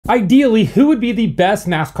Ideally, who would be the best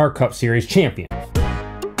NASCAR Cup Series champion?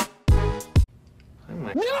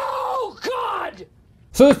 No, God!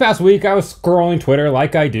 So this past week, I was scrolling Twitter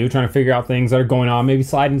like I do, trying to figure out things that are going on, maybe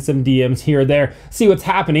sliding some DMs here or there, see what's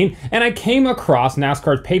happening, and I came across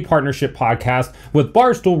NASCAR's paid partnership podcast with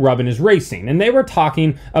Barstool Rubbin' Is Racing, and they were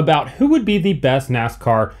talking about who would be the best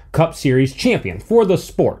NASCAR Cup Series champion for the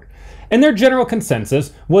sport. And their general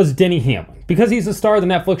consensus was Denny Hamlin, because he's the star of the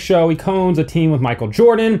Netflix show, he co-owns a team with Michael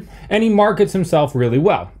Jordan, and he markets himself really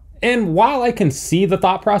well. And while I can see the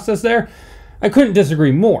thought process there, I couldn't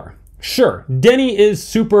disagree more. Sure, Denny is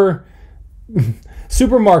super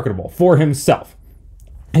marketable for himself.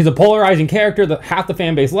 He's a polarizing character that half the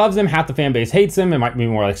fan base loves him, half the fan base hates him. It might be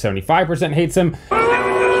more like 75% hates him.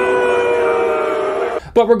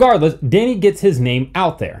 But regardless, Denny gets his name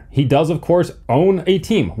out there. He does, of course, own a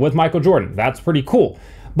team with Michael Jordan. That's pretty cool.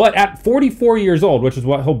 But at 44 years old, which is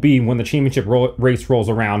what he'll be when the championship race rolls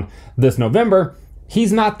around this November,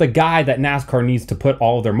 he's not the guy that NASCAR needs to put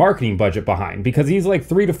all of their marketing budget behind, because he's like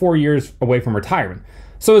 3 to 4 years away from retirement.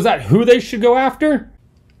 So is that who they should go after?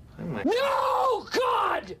 No,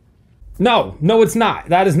 God! No, it's not.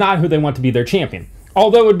 That is not who they want to be their champion.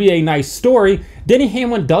 Although it would be a nice story, Denny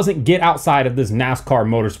Hamlin doesn't get outside of this NASCAR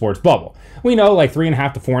motorsports bubble. We know like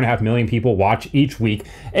 3.5 to 4.5 million people watch each week,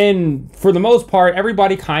 and for the most part,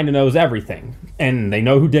 everybody kind of knows everything, and they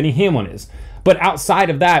know who Denny Hamlin is. But outside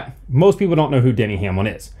of that, most people don't know who Denny Hamlin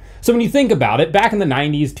is. So when you think about it, back in the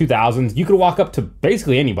 90s, 2000s, you could walk up to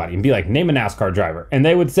basically anybody and be like, name a NASCAR driver, and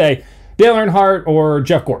they would say Dale Earnhardt or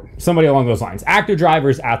Jeff Gordon, somebody along those lines, active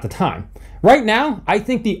drivers at the time. Right now, I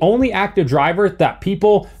think the only active driver that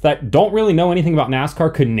people that don't really know anything about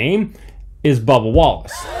NASCAR could name is Bubba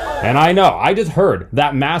Wallace. And I know, I just heard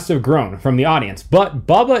that massive groan from the audience, but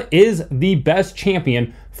Bubba is the best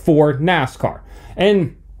champion for NASCAR.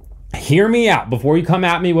 And hear me out before you come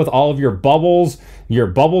at me with all of your Bubbles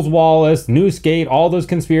Wallace, Newsgate, all those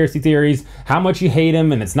conspiracy theories, how much you hate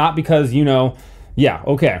him, and it's not because, you know, yeah,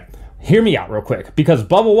 okay. Hear me out real quick, because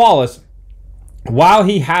Bubba Wallace, while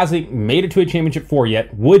he hasn't made it to a championship 4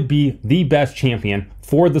 yet, would be the best champion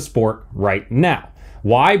for the sport right now.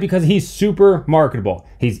 Why? Because he's super marketable.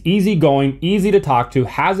 He's easygoing, easy to talk to,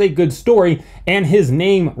 has a good story, and his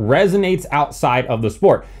name resonates outside of the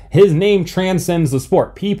sport. His name transcends the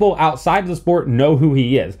sport. People outside of the sport know who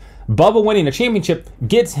he is. Bubba winning a championship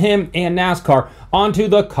gets him and NASCAR onto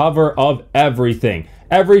the cover of everything.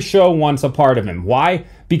 Every show wants a part of him. Why?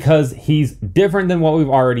 Because he's different than what we've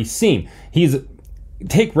already seen.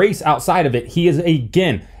 Take race outside of it, he is,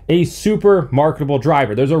 again, a super marketable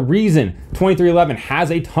driver. There's a reason 2311 has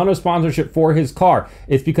a ton of sponsorship for his car.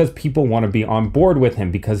 It's because people want to be on board with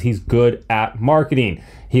him, because he's good at marketing.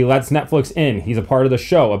 He lets Netflix in. He's a part of the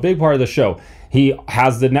show, a big part of the show. He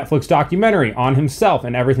has the Netflix documentary on himself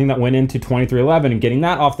and everything that went into 2311 and getting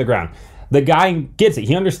that off the ground. The guy gets it.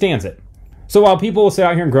 He understands it. So while people will sit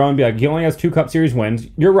out here and grow and be like, he only has 2 Cup Series wins,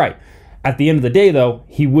 you're right. At the end of the day, though,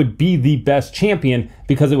 he would be the best champion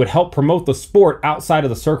because it would help promote the sport outside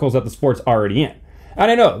of the circles that the sport's already in.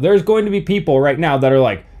 And I know there's going to be people right now that are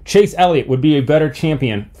like, Chase Elliott would be a better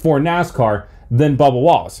champion for NASCAR than Bubba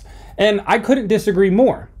Wallace. And I couldn't disagree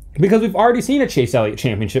more, because we've already seen a Chase Elliott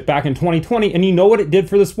championship back in 2020, and you know what it did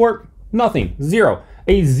for the sport? Nothing. Zero.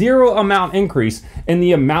 A zero amount increase in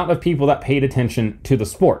the amount of people that paid attention to the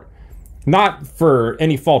sport. Not for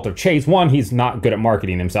any fault of Chase. One, he's not good at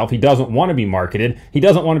marketing himself. He doesn't want to be marketed. He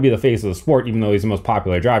doesn't want to be the face of the sport, even though he's the most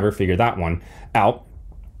popular driver. Figure that one out.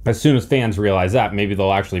 As soon as fans realize that, maybe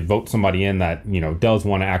they'll actually vote somebody in that, you know, does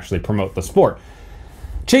want to actually promote the sport.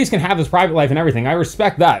 Chase can have his private life and everything. I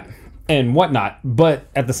respect that and whatnot. But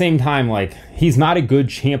at the same time, like, he's not a good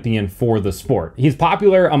champion for the sport. He's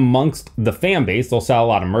popular amongst the fan base. They'll sell a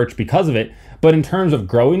lot of merch because of it. But in terms of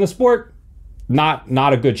growing the sport, not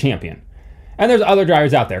a good champion. And there's other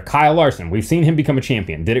drivers out there. Kyle Larson, we've seen him become a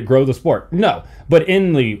champion. Did it grow the sport? No. But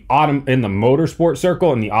in the motorsport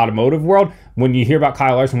circle, in the automotive world, when you hear about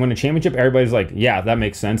Kyle Larson winning a championship, everybody's like, yeah, that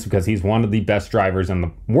makes sense, because he's one of the best drivers in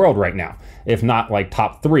the world right now, if not like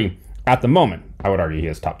top 3 at the moment. I would argue he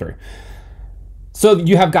is top 3. So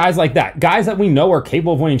you have guys like that, guys that we know are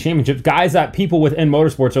capable of winning championships, guys that people within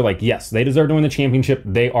motorsports are like, yes, they deserve to win the championship.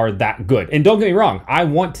 They are that good. And don't get me wrong, I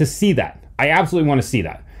want to see that. I absolutely want to see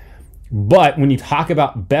that. But when you talk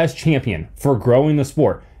about best champion for growing the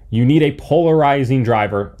sport, you need a polarizing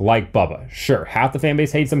driver like Bubba. Sure, half the fan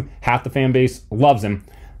base hates him, half the fan base loves him.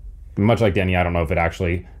 Much like Denny, I don't know if it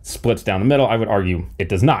actually splits down the middle. I would argue it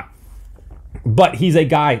does not. But he's a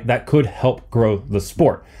guy that could help grow the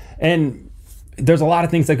sport. And there's a lot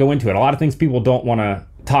of things that go into it. A lot of things people don't want to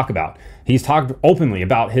talk about. He's talked openly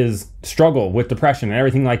about his struggle with depression and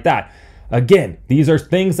everything like that. Again, these are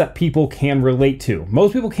things that people can relate to.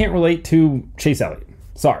 Most people can't relate to Chase Elliott.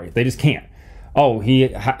 Sorry, they just can't. Oh, he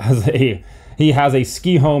has a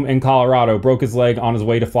ski home in Colorado, broke his leg on his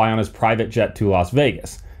way to fly on his private jet to Las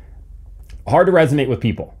Vegas. Hard to resonate with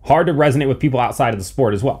people. Hard to resonate with people outside of the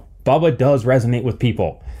sport as well. Bubba does resonate with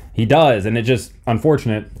people. He does, and it's just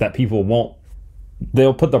unfortunate that people won't.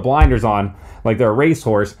 They'll put their blinders on like they're a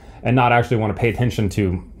racehorse and not actually want to pay attention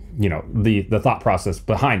to, the thought process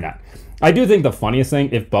behind that. I do think the funniest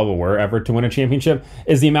thing, if Bubba were ever to win a championship,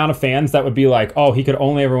 is the amount of fans that would be like, oh, he could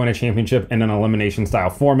only ever win a championship in an elimination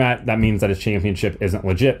style format. That means that his championship isn't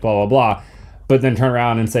legit, blah, blah, blah. But then turn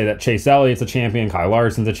around and say that Chase Elliott's a champion, Kyle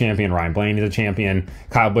Larson's a champion, Ryan Blaney's a champion,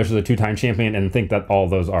 Kyle Busch is a 2-time champion, and think that all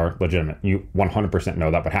those are legitimate. You 100%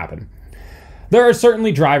 know that would happen. There are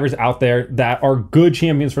certainly drivers out there that are good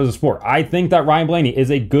champions for the sport. I think that Ryan Blaney is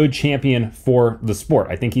a good champion for the sport.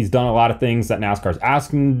 I think he's done a lot of things that NASCAR's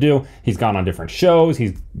asked him to do. He's gone on different shows.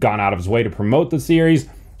 He's gone out of his way to promote the series.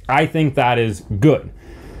 I think that is good.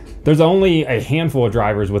 There's only a handful of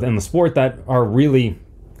drivers within the sport that are really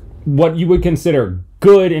what you would consider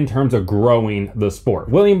good in terms of growing the sport.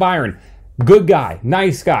 William Byron, good guy,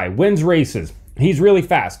 nice guy, wins races. He's really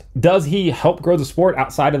fast. Does he help grow the sport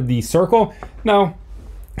outside of the circle? No,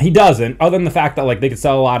 he doesn't, other than the fact that they could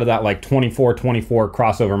sell a lot of that 24-24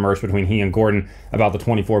 crossover merch between he and Gordon about the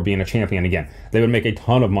 24 being a champion again. They would make a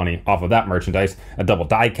ton of money off of that merchandise, a double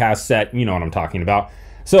die-cast set, you know what I'm talking about.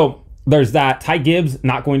 So there's that. Ty Gibbs,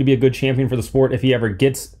 not going to be a good champion for the sport if he ever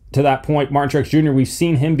gets to that point. Martin Truex Jr., we've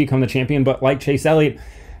seen him become the champion, but like Chase Elliott,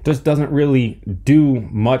 just doesn't really do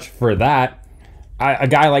much for that. A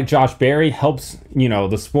guy like Josh Berry helps,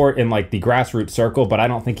 the sport in the grassroots circle, but I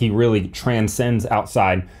don't think he really transcends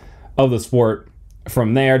outside of the sport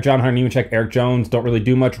from there. John Hunter Nemechek, Eric Jones don't really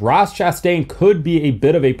do much. Ross Chastain could be a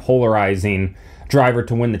bit of a polarizing driver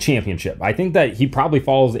to win the championship. I think that he probably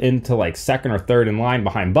falls into second or third in line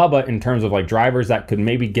behind Bubba in terms of drivers that could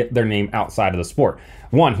maybe get their name outside of the sport.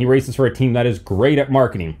 One, he races for a team that is great at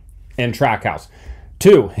marketing and Trackhouse.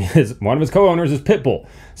 Two, one of his co-owners is Pitbull.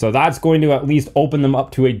 So that's going to at least open them up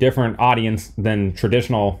to a different audience than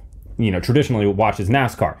traditionally watches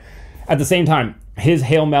NASCAR. At the same time, his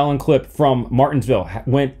Hail Melon clip from Martinsville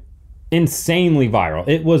went insanely viral.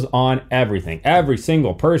 It was on everything. Every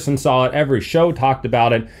single person saw it. Every show talked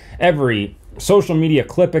about it. Every social media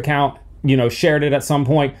clip account, shared it at some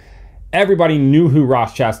point. Everybody knew who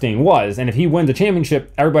Ross Chastain was. And if he wins a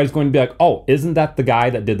championship, everybody's going to be like, oh, isn't that the guy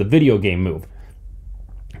that did the video game move?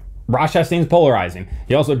 Ross Chastain's polarizing.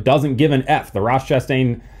 He also doesn't give an F. The Ross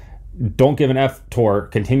Chastain don't give an F tour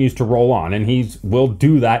continues to roll on, and he will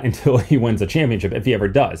do that until he wins a championship, if he ever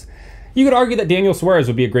does. You could argue that Daniel Suarez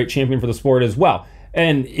would be a great champion for the sport as well,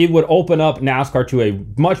 and it would open up NASCAR to a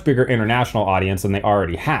much bigger international audience than they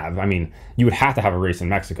already have. I mean, you would have to have a race in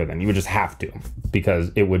Mexico then. You would just have to,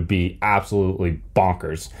 because it would be absolutely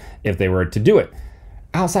bonkers if they were to do it.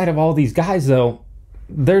 Outside of all these guys, though,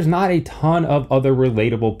 there's not a ton of other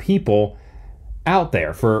relatable people out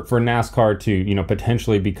there for NASCAR to,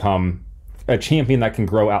 potentially become a champion that can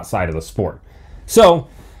grow outside of the sport. So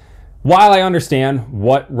while I understand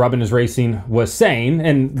what Rubbin Is Racing was saying,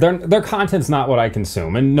 and their content's not what I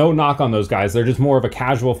consume, and no knock on those guys, they're just more of a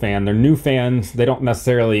casual fan. They're new fans. They don't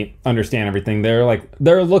necessarily understand everything.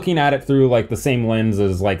 They're looking at it through the same lens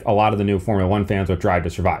as a lot of the new Formula One fans with Drive to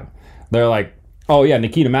Survive. They're like, oh yeah,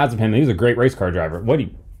 Nikita Mazepin, he's a great race car driver.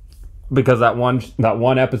 Because that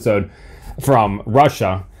one episode from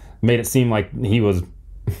Russia made it seem like he was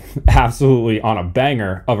absolutely on a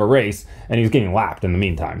banger of a race, and he was getting lapped in the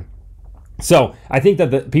meantime. So I think that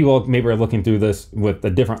the people maybe are looking through this with a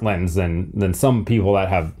different lens than some people that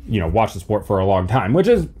have watched the sport for a long time, which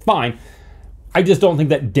is fine. I just don't think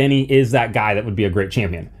that Denny is that guy that would be a great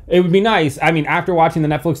champion. It would be nice. I mean, after watching the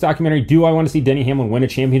Netflix documentary, do I want to see Denny Hamlin win a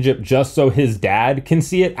championship just so his dad can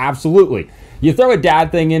see it? Absolutely. You throw a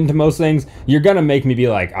dad thing into most things, you're going to make me be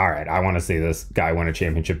like, all right, I want to see this guy win a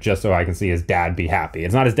championship just so I can see his dad be happy.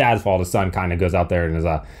 It's not his dad's fault. His son kind of goes out there and is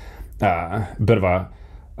a bit of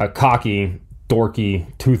a cocky,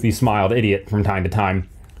 dorky, toothy-smiled idiot from time to time.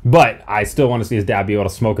 But I still want to see his dad be able to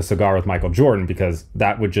smoke a cigar with Michael Jordan, because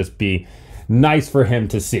that would just be nice for him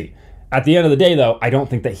to see. At the end of the day, though, I don't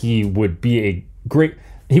think that he wouldn't be a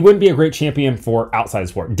great champion for outside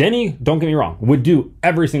sport. Denny, don't get me wrong, would do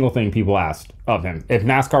every single thing people asked of him. If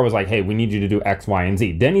NASCAR was like, hey, we need you to do X, Y, and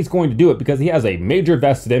Z, Denny's going to do it because he has a major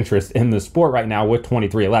vested interest in the sport right now with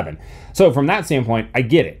 23XI. So from that standpoint, I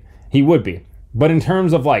get it. He would be. But in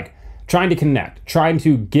terms of trying to connect, trying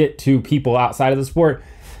to get to people outside of the sport,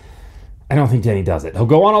 I don't think Denny does it. He'll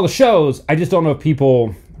go on all the shows. I just don't know if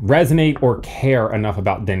people resonate or care enough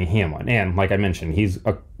about Denny Hamlin. And like I mentioned, he's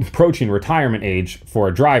approaching retirement age for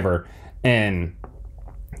a driver, and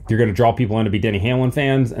you're going to draw people in to be Denny Hamlin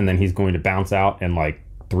fans, and then he's going to bounce out in like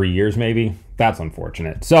 3 years maybe. That's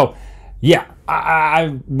unfortunate. So yeah,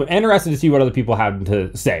 I'm interested to see what other people have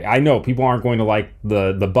to say. I know people aren't going to like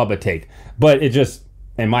the Bubba take, but it just,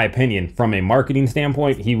 in my opinion, from a marketing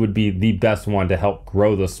standpoint, he would be the best one to help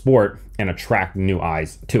grow the sport and attract new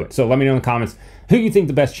eyes to it. So let me know in the comments who you think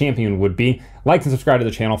the best champion would be. Like and subscribe to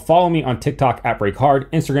the channel. Follow me on TikTok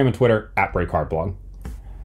 @BreakHard, Instagram and Twitter @BreakHardBlog.